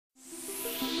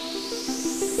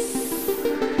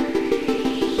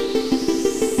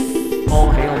All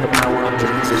hail the power of the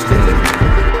system.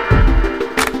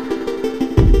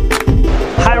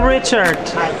 Hi Richard.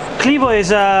 Hi. Clevo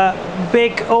is a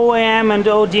big OEM and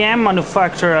ODM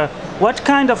manufacturer. What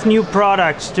kind of new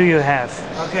products do you have?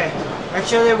 Okay,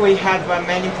 actually we have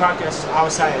many products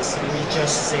outside as we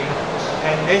just see,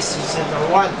 and this is the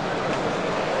one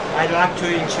I'd like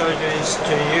to introduce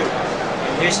to you.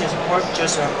 This is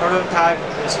just a prototype.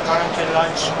 It's currently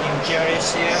launched in January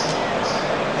this year,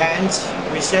 and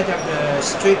we set up the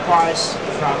street price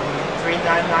from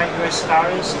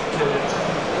 $399 to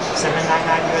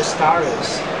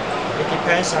 $799. It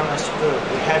depends on the screw.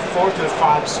 We have 4 to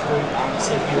 5 screws on the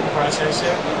CPU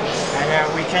processor, and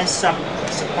we can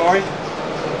support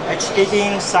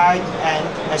HDD inside and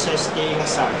SSD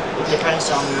inside. It depends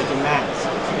on your demand.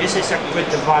 This is a good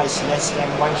device, less than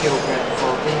 1 kilogram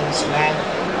for businessman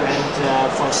and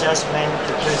for salesmen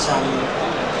to do some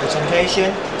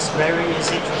presentation. It's very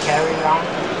easy to carry around.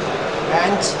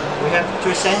 And we have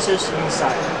 2 sensors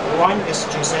inside. One is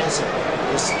G sensor.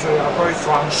 It's to operate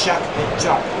from shock and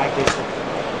drop like this.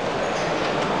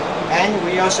 And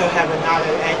we also have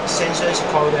another sensor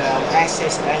called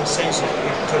access and sensor.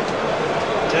 You could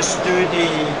just do the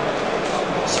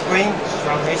spring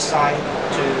from this side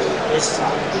to this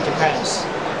side. It depends.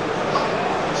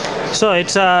 So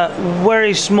it's a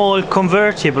very small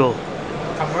convertible.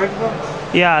 Convertible?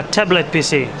 Yeah, tablet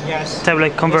PC. Yes.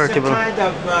 Tablet convertible. It's a kind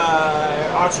of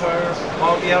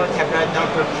ultra-mobile tablet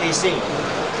notebook PC.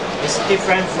 It's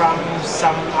different from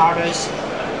some others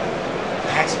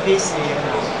XPC, you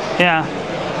know. Yeah.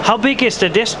 How big is the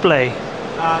display?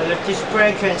 The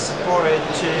display can support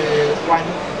to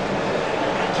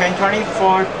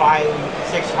 1024 by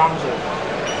 600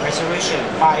 resolution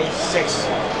by 6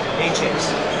 inches.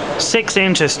 6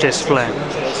 inches display. 6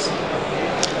 inches.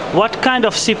 What kind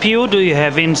of CPU do you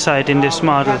have inside in this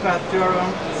model? We have a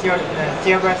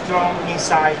Theorem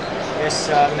inside. It's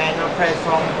a Menlow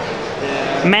platform.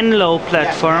 Menlow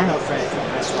platform. Yeah, Menlow platform,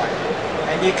 that's right.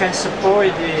 And you can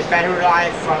support the battery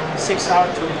life from 6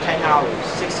 hours to 10 hours.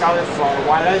 6 hours for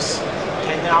wireless,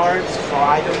 10 hours for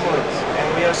idle mode.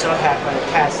 And we also have a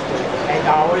test 8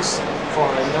 hours for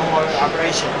normal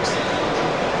operations.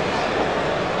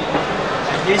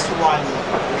 And this one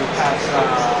we have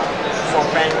for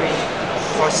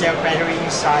cell battery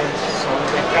inside, so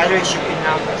the battery should be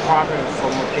not a problem for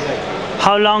mobility.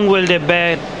 How long will the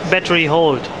battery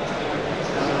hold?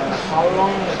 How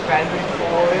long the battery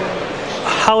hold?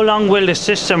 How long will the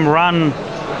system run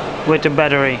with the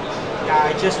battery? Yeah,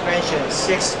 I just mentioned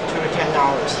 6 to 10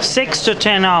 hours. 6 to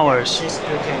 10 hours. 6 to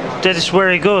 10 hours. That is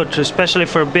very good, especially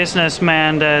for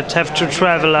businessmen that have to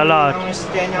travel a lot. You can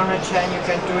stand on the Chen, you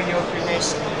can do your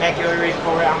business, make your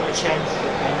report on the Chen,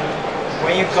 and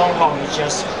when you go home, you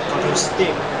just go to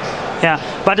sleep. Yeah,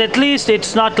 but at least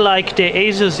it's not like the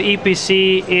Asus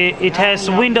EPC. It has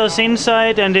Windows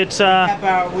inside, and it's We have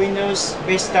a Windows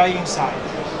Vista inside.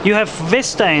 You have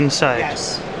Vista inside.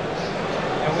 Yes.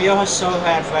 And we also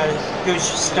have a huge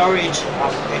storage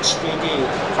of HDD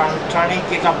from 20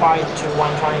 gigabyte to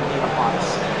 120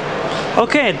 gigabytes.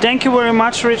 Okay, thank you very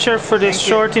much, Richard, for this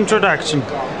short introduction.